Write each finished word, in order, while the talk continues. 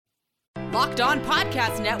Locked On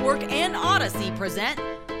Podcast Network and Odyssey present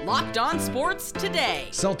Locked On Sports Today.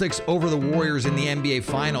 Celtics over the Warriors in the NBA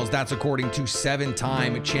Finals. That's according to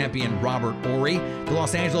seven-time champion Robert Horry. The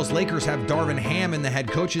Los Angeles Lakers have Darvin Ham in the head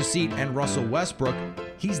coach's seat, and Russell Westbrook,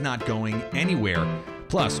 he's not going anywhere.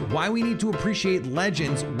 Plus, why we need to appreciate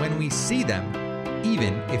legends when we see them,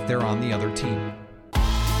 even if they're on the other team.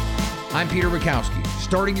 I'm Peter Bukowski,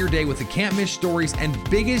 starting your day with the can't-miss stories and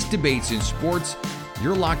biggest debates in sports.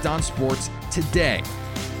 You're Locked On Sports Today.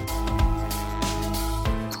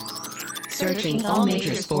 Searching all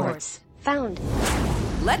major sports. Found.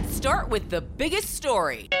 Let's start with the biggest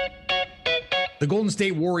story. The Golden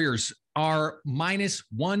State Warriors are minus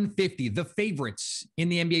 150, the favorites in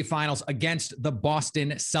the NBA Finals against the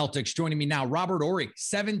Boston Celtics. Joining me now, Robert Horry,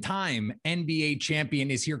 seven-time NBA champion,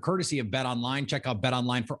 is here courtesy of BetOnline. Check out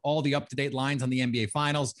BetOnline for all the up-to-date lines on the NBA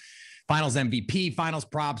Finals, Finals MVP, Finals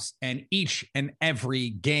props, and each and every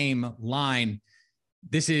game line.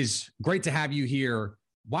 This is great to have you here.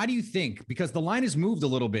 Why do you think, because the line has moved a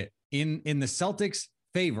little bit in the Celtics'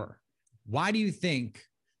 favor, why do you think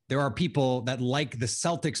there are people that like the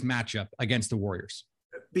Celtics matchup against the Warriors?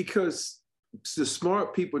 Because the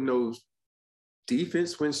smart people know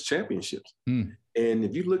defense wins championships. And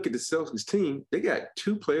if you look at the Celtics team, they got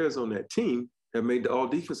two players on that team that made the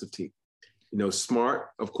all-defensive team. You know, Smart,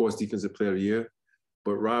 of course, defensive player of the year,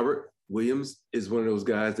 but Robert Williams is one of those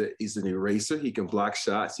guys that is an eraser. He can block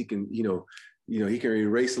shots. He can, he can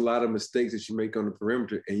erase a lot of mistakes that you make on the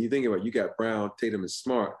perimeter. And you think about it, you got Brown, Tatum, and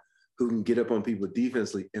Smart, who can get up on people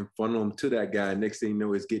defensively and funnel them to that guy. Next thing you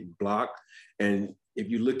know, it's getting blocked. And if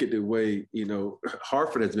you look at the way,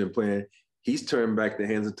 Hartford has been playing, he's turned back the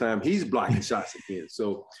hands of time. He's blocking shots again.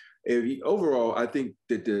 So overall, I think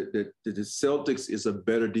that the Celtics is a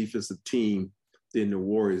better defensive team than the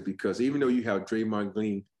Warriors, because even though you have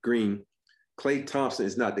Draymond Green, Klay Thompson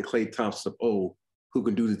is not the Klay Thompson of old, who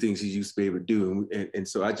can do the things he used to be able to do. And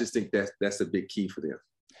so I just think that's a big key for them,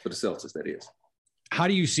 for the Celtics, that is. How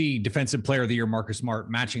do you see Defensive Player of the Year Marcus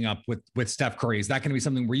Smart matching up with Steph Curry? Is that going to be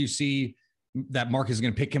something where you see that Marcus is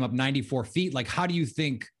going to pick him up 94 feet? Like, how do you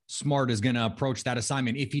think Smart is going to approach that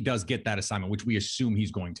assignment if he does get that assignment, which we assume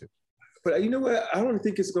he's going to? But you know what? I don't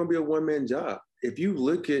think it's going to be a one-man job. If you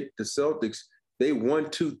look at the Celtics, they 1,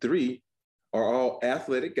 2, 3 are all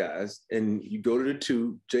athletic guys. And you go to the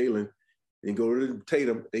 2, Jalen, and go to the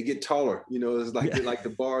Tatum, they get taller. It's like the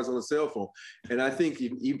bars on a cell phone. And I think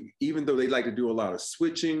even though they like to do a lot of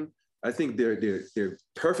switching, I think they're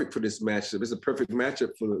perfect for this matchup. It's a perfect matchup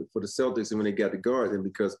for the Celtics, and when they got to guard them,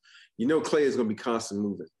 because Klay is going to be constantly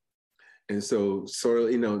moving. And so sort of,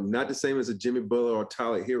 not the same as a Jimmy Butler or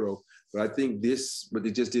Tyler Hero, but I think what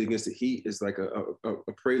they just did against the Heat is like a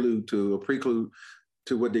prelude to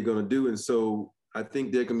what they're going to do. And so I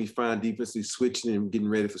think they're going to be fine defensively switching and getting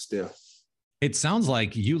ready for Steph. It sounds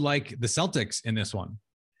like you like the Celtics in this one.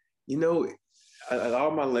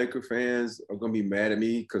 All my Laker fans are going to be mad at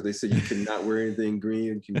me because they say you cannot wear anything green.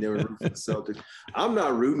 You can never root for the Celtics. I'm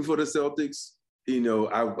not rooting for the Celtics.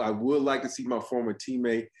 I would like to see my former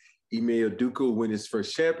teammate, Ime Udoka, win his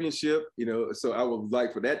first championship, so I would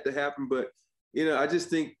like for that to happen. But, I just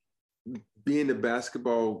think being the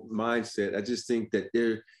basketball mindset, I just think that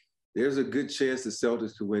there's a good chance the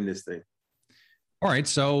Celtics could win this thing. All right,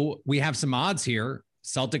 so we have some odds here.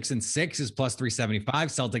 Celtics in 6 is plus 375.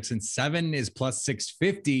 Celtics in 7 is plus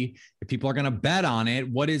 650. If people are going to bet on it,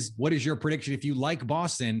 what is your prediction if you like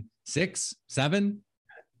Boston? 6, 7?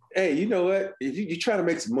 Hey, you know what? If you try to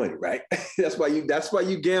make some money, right? that's why you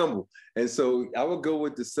gamble. And so I would go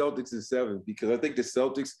with the Celtics in 7, because I think the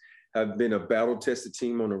Celtics have been a battle-tested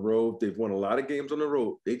team on the road. They've won a lot of games on the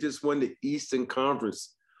road. They just won the Eastern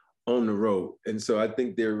Conference on the road. And so I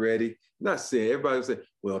think they're ready. Not saying everybody will say,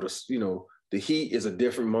 well, the Heat is a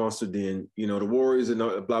different monster than, the Warriors and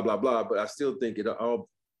blah, blah, blah. But I still think it all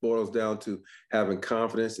boils down to having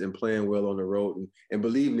confidence and playing well on the road and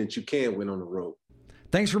believing that you can win on the road.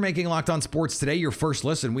 Thanks for making Locked On Sports Today your first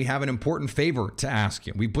listen. We have an important favor to ask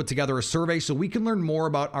you. We put together a survey so we can learn more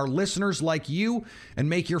about our listeners like you and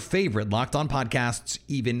make your favorite Locked On podcasts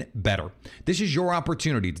even better. This is your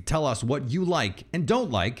opportunity to tell us what you like and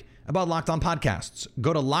don't like about Locked On Podcasts.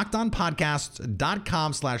 Go to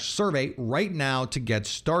lockedonpodcasts.com/survey right now to get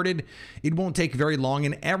started. It won't take very long,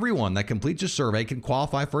 and everyone that completes a survey can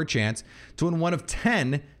qualify for a chance to win one of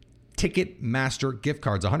 10 Ticketmaster gift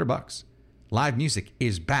cards, $100. Live music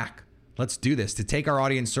is back. Let's do this. To take our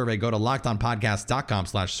audience survey, go to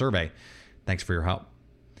lockedonpodcasts.com/survey. Thanks for your help.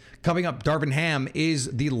 Coming up, Darvin Ham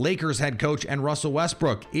is the Lakers head coach, and Russell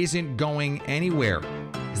Westbrook isn't going anywhere.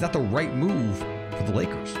 Is that the right move for the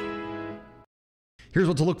Lakers? Here's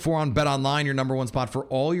what to look for on BetOnline, your number one spot for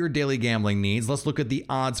all your daily gambling needs. Let's look at the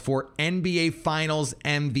odds for NBA Finals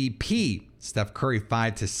MVP. Steph Curry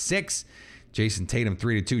 5-6, Jason Tatum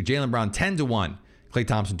 3-2, Jaylen Brown 10-1, Klay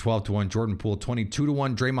Thompson 12-1, Jordan Poole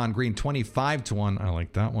 22-1, Draymond Green 25-1. I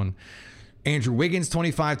like that one. Andrew Wiggins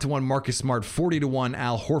 25-1, Marcus Smart 40-1,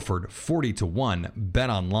 Al Horford 40-1.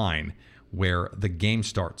 BetOnline, where the game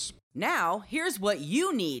starts. Now, here's what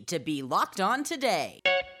you need to be locked on today.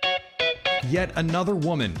 Yet another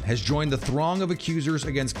woman has joined the throng of accusers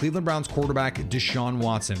against Cleveland Browns quarterback Deshaun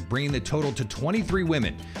Watson, bringing the total to 23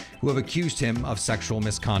 women who have accused him of sexual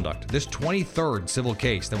misconduct. This 23rd civil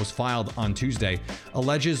case that was filed on Tuesday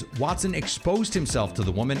alleges Watson exposed himself to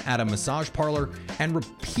the woman at a massage parlor and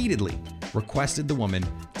repeatedly requested the woman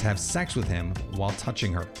to have sex with him while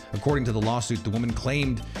touching her. According to the lawsuit, the woman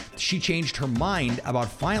claimed she changed her mind about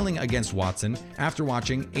filing against Watson after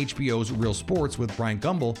watching HBO's Real Sports with Brian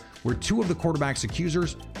Gumbel, where two of the quarterback's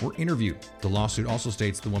accusers were interviewed. The lawsuit also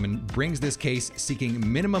states the woman brings this case seeking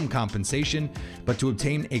minimum compensation, but to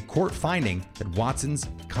obtain a court finding that Watson's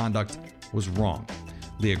conduct was wrong.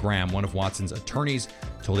 Leah Graham, one of Watson's attorneys,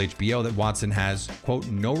 told HBO that Watson has, quote,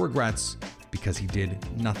 no regrets because he did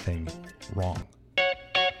nothing wrong.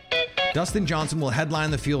 Dustin Johnson will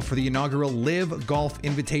headline the field for the inaugural Live Golf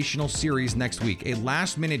Invitational Series next week, a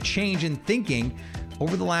last-minute change in thinking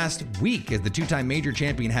over the last week, as the two-time major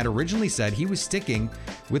champion had originally said he was sticking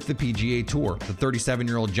with the PGA Tour. The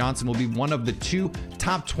 37-year-old Johnson will be one of the two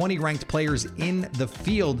top 20 ranked players in the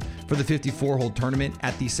field for the 54-hole tournament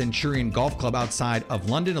at the Centurion Golf Club outside of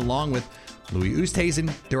London, along with Louis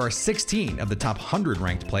Oosthuizen. There are 16 of the top 100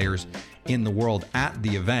 ranked players in the world at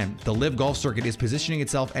the event. The Live Golf Circuit is positioning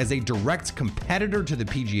itself as a direct competitor to the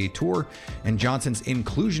PGA Tour, and Johnson's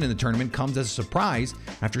inclusion in the tournament comes as a surprise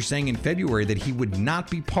after saying in February that he would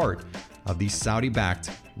not be part of the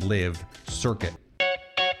Saudi-backed Live Circuit.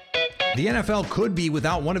 The NFL could be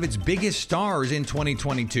without one of its biggest stars in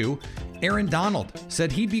 2022. Aaron Donald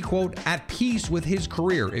said he'd be, quote, at peace with his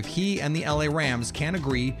career if he and the LA Rams can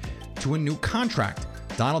agree to a new contract.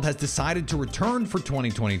 Donald has decided to return for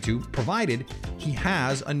 2022, provided he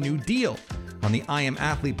has a new deal. On the I Am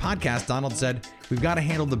Athlete podcast, Donald said, we've got to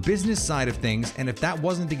handle the business side of things, and if that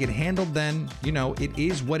wasn't to get handled, then, it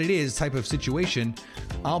is what it is type of situation.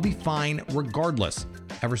 I'll be fine regardless.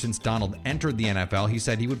 Ever since Donald entered the NFL, he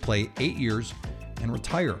said he would play 8 years and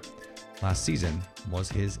retire. Last season was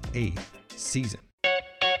his 8th season.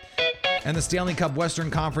 And the Stanley Cup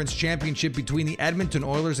Western Conference Championship between the Edmonton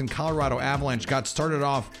Oilers and Colorado Avalanche got started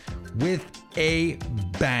off with a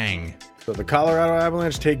bang. So the Colorado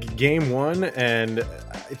Avalanche take game one, and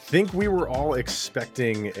I think we were all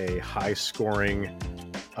expecting a high-scoring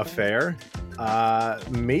affair.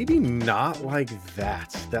 Maybe not like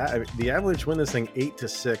that. The Avalanche win this thing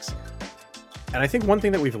 8-6. And I think one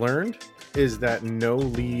thing that we've learned is that no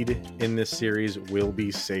lead in this series will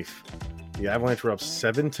be safe. The Avalanche were up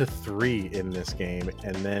 7-3 in this game,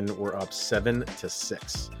 and then we're up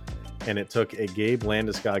 7-6. And it took a Gabe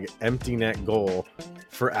Landeskog empty net goal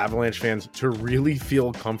for Avalanche fans to really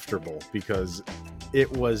feel comfortable, because it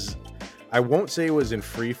was, I won't say it was in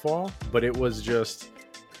free fall, but it was just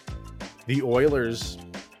the Oilers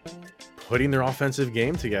putting their offensive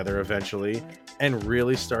game together eventually and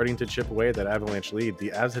really starting to chip away at that Avalanche lead. The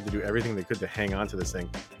Avs had to do everything they could to hang on to this thing.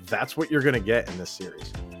 That's what you're going to get in this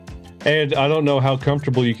series. And I don't know how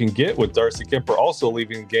comfortable you can get with Darcy Kuemper also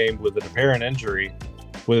leaving the game with an apparent injury,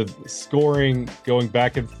 with scoring going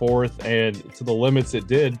back and forth and to the limits it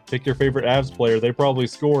did. Pick your favorite Avs player. They probably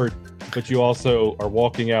scored, but you also are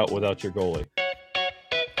walking out without your goalie.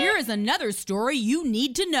 Here is another story you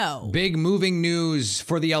need to know. Big moving news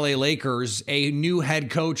for the LA Lakers. A new head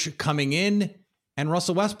coach coming in, and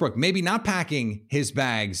Russell Westbrook maybe not packing his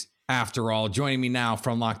bags after all. Joining me now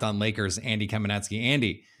from Locked On Lakers, Andy Kamenetsky.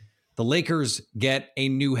 Andy, the Lakers get a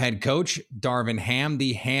new head coach, Darvin Ham,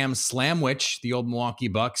 the Ham Slamwich, the old Milwaukee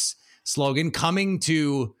Bucks slogan, coming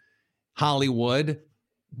to Hollywood.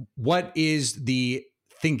 What is the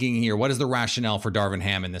thinking here? What is the rationale for Darvin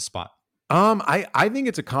Ham in this spot? I think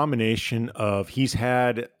it's a combination of he's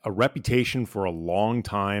had a reputation for a long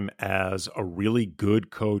time as a really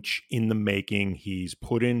good coach in the making. He's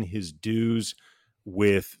put in his dues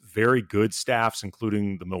with very good staffs,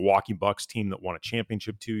 including the Milwaukee Bucks team that won a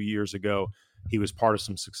championship 2 years ago. He was part of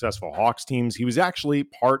some successful Hawks teams. He was actually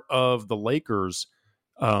part of the Lakers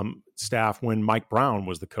staff when Mike Brown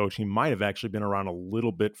was the coach. He might have actually been around a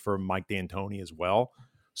little bit for Mike D'Antoni as well.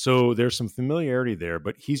 So there's some familiarity there,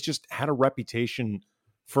 but he's just had a reputation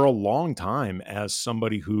for a long time as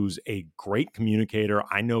somebody who's a great communicator.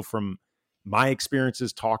 I know from my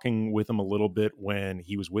experiences talking with him a little bit when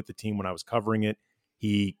he was with the team when I was covering it,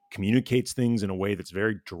 He communicates things in a way that's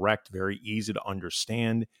very direct, very easy to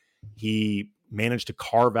understand. He managed to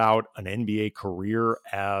carve out an NBA career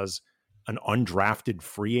as an undrafted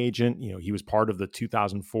free agent. You know, he was part of the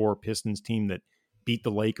 2004 Pistons team that beat the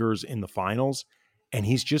Lakers in the finals. And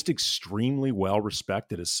he's just extremely well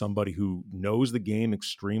respected as somebody who knows the game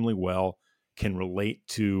extremely well, can relate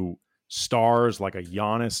to stars like a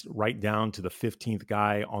Giannis right down to the 15th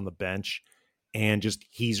guy on the bench. And just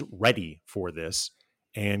he's ready for this.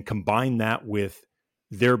 And combine that with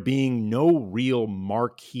there being no real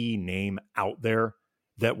marquee name out there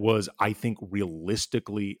that was, I think,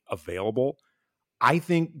 realistically available. I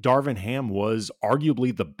think Darvin Ham was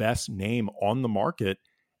arguably the best name on the market.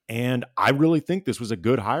 And I really think this was a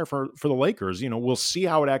good hire for the Lakers. You know, we'll see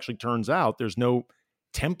how it actually turns out. There's no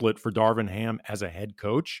template for Darvin Ham as a head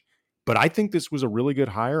coach, but I think this was a really good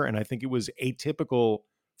hire. And I think it was atypical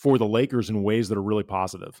for the Lakers in ways that are really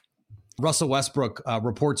positive. Russell Westbrook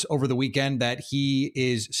reports over the weekend that he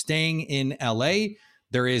is staying in LA.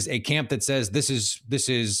 There is a camp that says this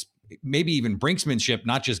is maybe even brinksmanship,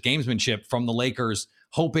 not just gamesmanship from the Lakers,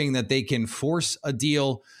 hoping that they can force a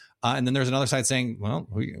deal. And then there's another side saying, well,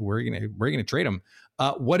 we're gonna trade him.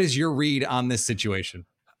 What is your read on this situation?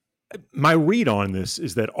 My read on this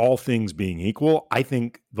is that all things being equal, I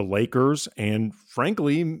think the Lakers and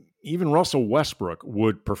frankly, even Russell Westbrook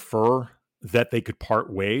would prefer that they could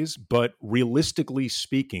part ways. But realistically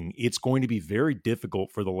speaking, it's going to be very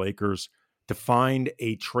difficult for the Lakers to find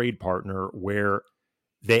a trade partner where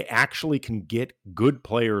they actually can get good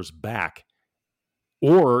players back,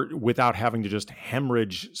 or without having to just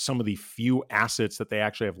hemorrhage some of the few assets that they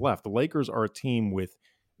actually have left. The Lakers are a team with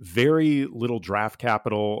very little draft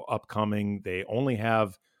capital upcoming. They only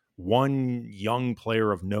have one young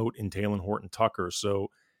player of note in Talen Horton-Tucker. So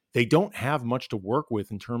they don't have much to work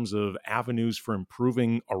with in terms of avenues for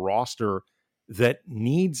improving a roster that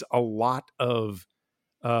needs a lot of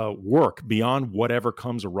work beyond whatever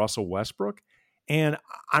comes of Russell Westbrook. And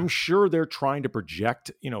I'm sure they're trying to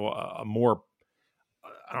project, a more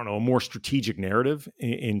strategic narrative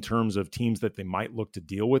in terms of teams that they might look to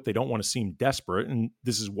deal with. They don't want to seem desperate, and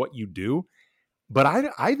this is what you do. But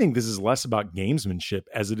I think this is less about gamesmanship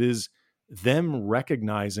as it is them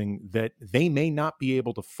recognizing that they may not be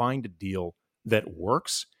able to find a deal that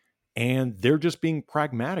works. And they're just being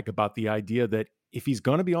pragmatic about the idea that if he's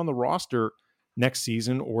going to be on the roster next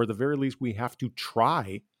season, or at the very least, we have to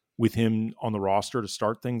try with him on the roster to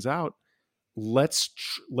start things out, let's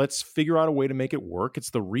figure out a way to make it work.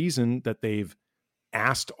 It's the reason that they've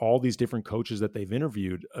asked all these different coaches that they've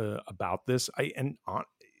interviewed about this.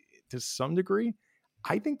 To some degree,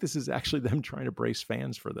 I think this is actually them trying to brace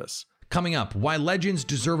fans for this. Coming up, why legends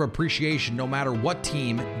deserve appreciation no matter what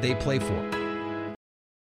team they play for.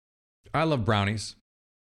 I love brownies,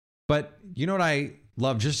 but you know what I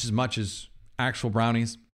love just as much as actual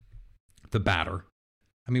brownies? The batter.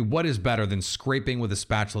 I mean, what is better than scraping with a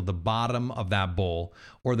spatula the bottom of that bowl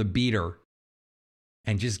or the beater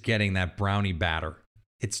and just getting that brownie batter?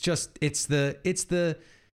 It's the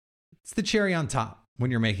cherry on top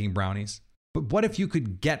when you're making brownies. But what if you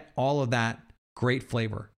could get all of that great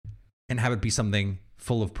flavor and have it be something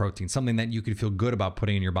full of protein, something that you could feel good about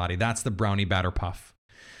putting in your body? That's the Brownie Batter Puff.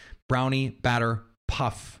 Brownie Batter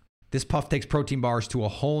Puff. This puff takes protein bars to a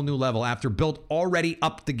whole new level after Built already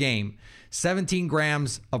upped the game. 17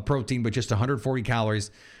 grams of protein, but just 140 calories.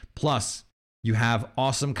 Plus, you have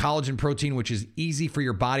awesome collagen protein, which is easy for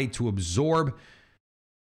your body to absorb.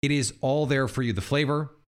 It is all there for you. The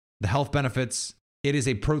flavor, the health benefits. It is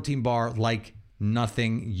a protein bar like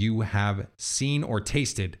nothing you have seen or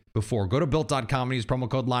tasted before. Go to Built.com and use promo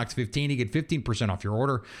code LOCKED15 to get 15% off your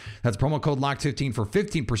order. That's promo code LOCKED15 for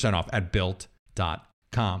 15% off at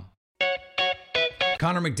Built.com.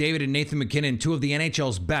 Connor McDavid and Nathan MacKinnon, two of the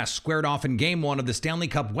NHL's best, squared off in Game 1 of the Stanley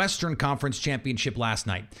Cup Western Conference Championship last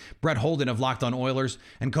night. Brett Holden of Locked On Oilers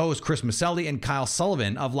and co-host Chris Maselli and Kyle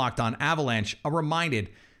Sullivan of Locked On Avalanche are reminded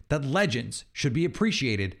that legends should be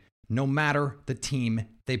appreciated no matter the team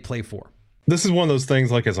they play for. This is one of those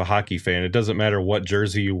things, like as a hockey fan, it doesn't matter what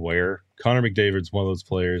jersey you wear. Connor McDavid's one of those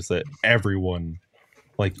players that everyone,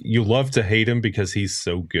 like, you love to hate him because he's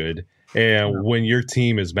so good. And when your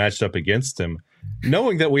team is matched up against him,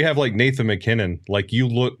 knowing that we have like Nathan MacKinnon, like, you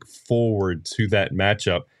look forward to that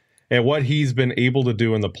matchup, and what he's been able to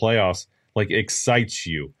do in the playoffs, like, excites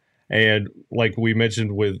you. And like we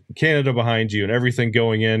mentioned, with Canada behind you and everything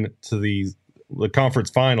going in to the conference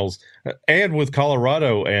finals, and with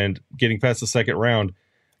Colorado and getting past the second round,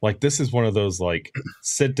 like, this is one of those, like,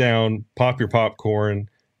 sit down, pop your popcorn,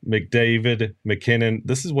 McDavid, MacKinnon,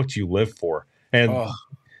 this is what you live for. And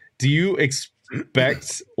do you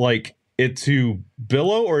expect, like, it to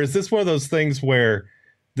billow, or is this one of those things where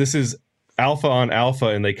this is alpha on alpha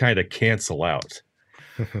and they kind of cancel out?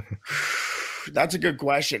 That's a good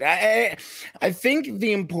question. I think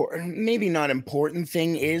the important, maybe not important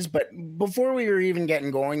thing is, but before we were even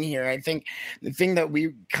getting going here, I think the thing that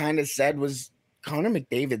we kind of said was Connor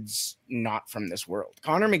McDavid's not from this world.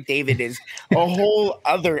 Connor McDavid is a whole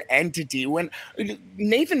other entity. When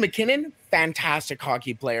Nathan MacKinnon, fantastic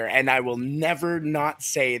hockey player, and I will never not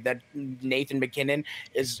say that Nathan MacKinnon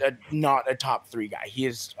is not a top 3 guy. He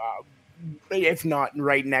is, if not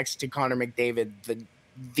right next to Connor McDavid,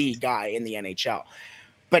 the guy in the NHL.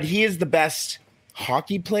 But he is the best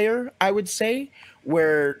hockey player, I would say,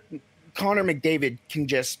 where Connor McDavid can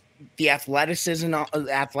just, the athleticism,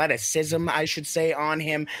 I should say, on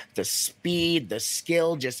him, the speed, the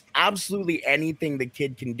skill, just absolutely anything the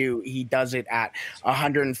kid can do, he does it at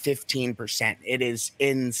 115%. It is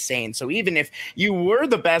insane. So even if you were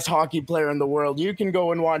the best hockey player in the world, you can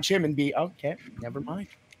go and watch him and be, okay, never mind.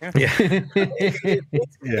 Yeah.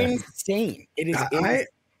 It's insane. It is insane.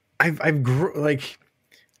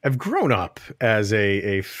 I've grown up as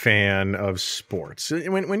a fan of sports.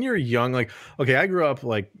 When you're young, like, okay, I grew up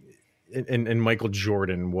like, and Michael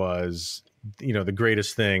Jordan was, the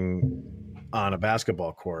greatest thing on a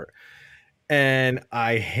basketball court. And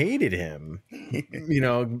I hated him,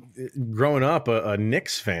 growing up a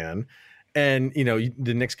Knicks fan, and,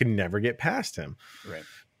 the Knicks could never get past him. Right.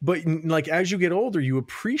 But like, as you get older, you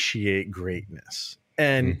appreciate greatness.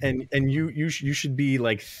 And you should be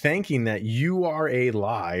like thanking that you are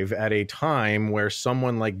alive at a time where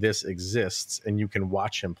someone like this exists and you can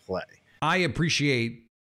watch him play. I appreciate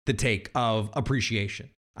the take of appreciation.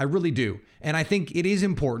 I really do. And I think it is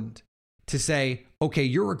important to say, okay,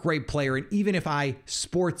 you're a great player. And even if I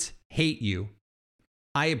sports hate you,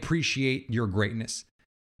 I appreciate your greatness.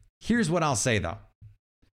 Here's what I'll say though.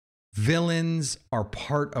 Villains are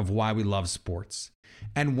part of why we love sports.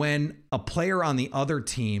 And when a player on the other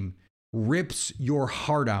team rips your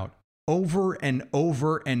heart out over and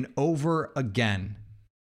over and over again,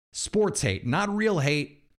 sports hate, not real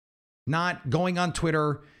hate, not going on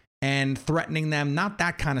Twitter and threatening them, not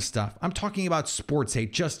that kind of stuff. I'm talking about sports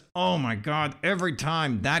hate. Just, oh my God, every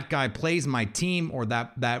time that guy plays my team or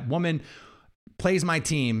that woman plays my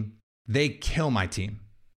team, they kill my team.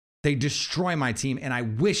 They destroy my team, and I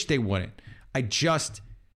wish they wouldn't.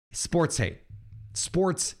 Sports hate.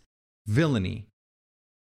 Sports villainy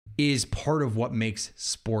is part of what makes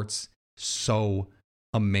sports so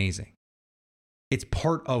amazing. It's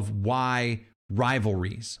part of why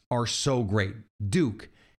rivalries are so great. Duke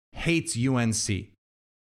hates UNC.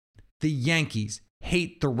 The Yankees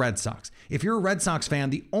hate the Red Sox. If you're a Red Sox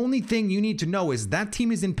fan, the only thing you need to know is that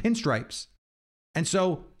team is in pinstripes. And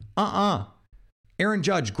so, Aaron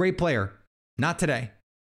Judge, great player. Not today.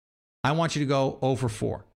 I want you to go 0 for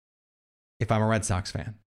 4. If I'm a Red Sox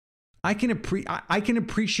fan, I can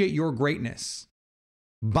appreciate your greatness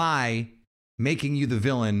by making you the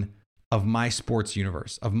villain of my sports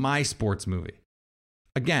universe, of my sports movie.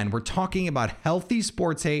 Again, we're talking about healthy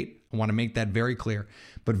sports hate. I want to make that very clear.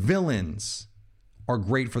 But villains are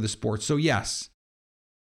great for the sport. So yes,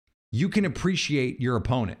 you can appreciate your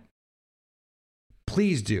opponent.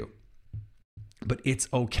 Please do. But it's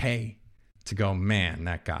okay to go, man,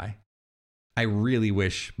 that guy. I really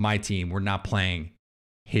wish my team were not playing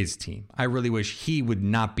his team. I really wish he would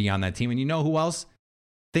not be on that team. And you know who else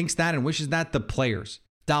thinks that and wishes that? The players.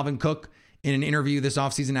 Dalvin Cook, in an interview this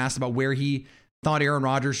offseason, asked about where he thought Aaron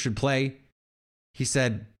Rodgers should play. He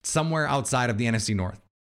said somewhere outside of the NFC North.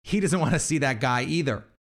 He doesn't want to see that guy either.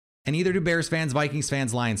 And neither do Bears fans, Vikings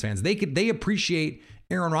fans, Lions fans. They appreciate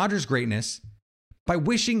Aaron Rodgers' greatness by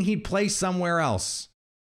wishing he'd play somewhere else.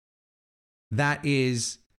 That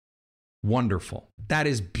is wonderful. That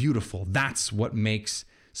is beautiful. That's what makes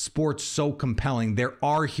sports so compelling. There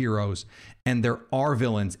are heroes and there are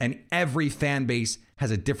villains, and every fan base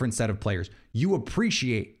has a different set of players. You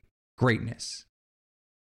appreciate greatness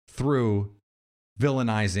through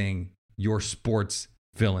villainizing your sports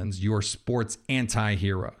villains, your sports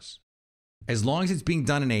anti-heroes. As long as it's being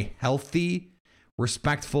done in a healthy,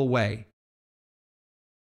 respectful way,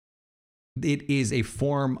 it is a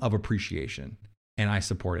form of appreciation, and I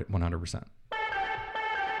support it 100%.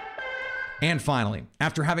 And finally,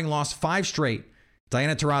 after having lost 5 straight,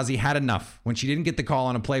 Diana Taurasi had enough when she didn't get the call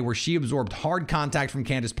on a play where she absorbed hard contact from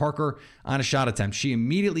Candace Parker on a shot attempt. She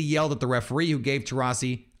immediately yelled at the referee, who gave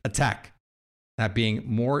Taurasi a tech. That being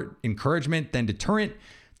more encouragement than deterrent,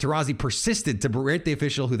 Taurasi persisted to berate the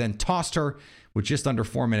official, who then tossed her with just under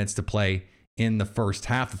 4 minutes to play in the first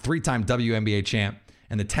half. The 3-time WNBA champ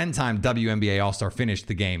and the 10-time WNBA All-Star finished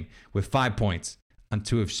the game with 5 points on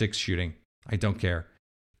 2 of 6 shooting. I don't care.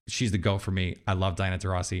 She's the GOAT for me. I love Diana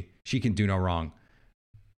Taurasi. She can do no wrong.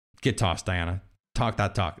 Get tossed, Diana. Talk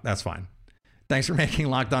that talk. That's fine. Thanks for making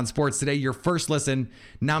Locked On Sports today your first listen.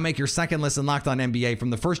 Now make your second listen Locked On NBA. From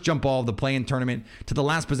the first jump ball of the play-in tournament to the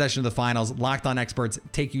last possession of the finals, Locked On experts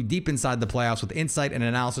take you deep inside the playoffs with insight and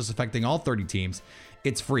analysis affecting all 30 teams.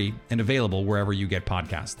 It's free and available wherever you get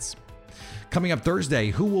podcasts. Coming up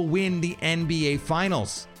Thursday, who will win the NBA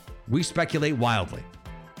Finals? We speculate wildly.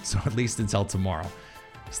 So at least until tomorrow,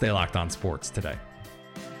 stay Locked On Sports today.